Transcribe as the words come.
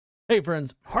Hey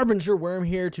friends, Harbinger Worm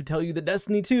here to tell you that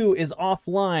Destiny 2 is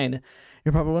offline.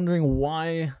 You're probably wondering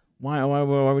why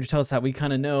would you tell us that? We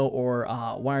kind of know, or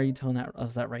why are you telling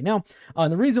us that right now?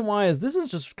 And the reason why is this is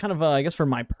just kind of, I guess, for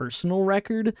my personal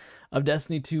record of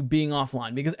Destiny 2 being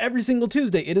offline, because every single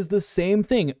Tuesday it is the same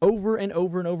thing over and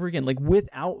over and over again, like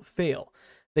without fail.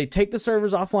 They take the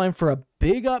servers offline for a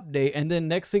big update, and then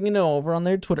next thing you know, over on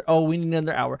their Twitter, oh, we need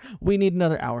another hour, we need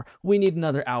another hour, we need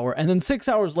another hour. And then 6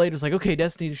 hours later, it's like, okay,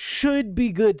 Destiny should be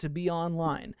good to be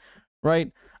online,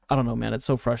 right? I don't know, man. It's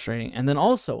so frustrating. And then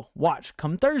also, watch,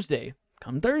 come Thursday,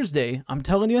 I'm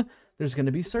telling you, there's going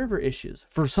to be server issues.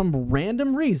 For some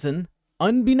random reason,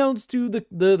 unbeknownst to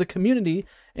the community,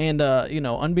 and, you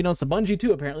know, unbeknownst to Bungie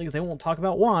too, apparently, because they won't talk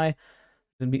about why.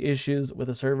 Gonna be issues with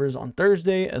the servers on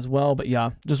Thursday as well. But yeah,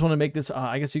 just want to make this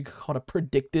I guess you could call it a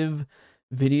predictive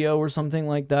video or something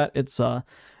like that.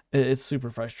 It's super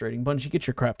frustrating. Bungie, get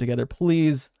your crap together,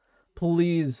 please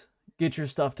get your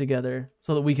stuff together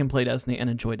so that we can play Destiny and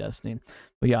enjoy Destiny.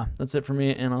 But yeah, that's it for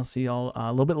me, and I'll see y'all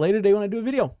a little bit later today when I do a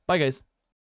video. Bye guys.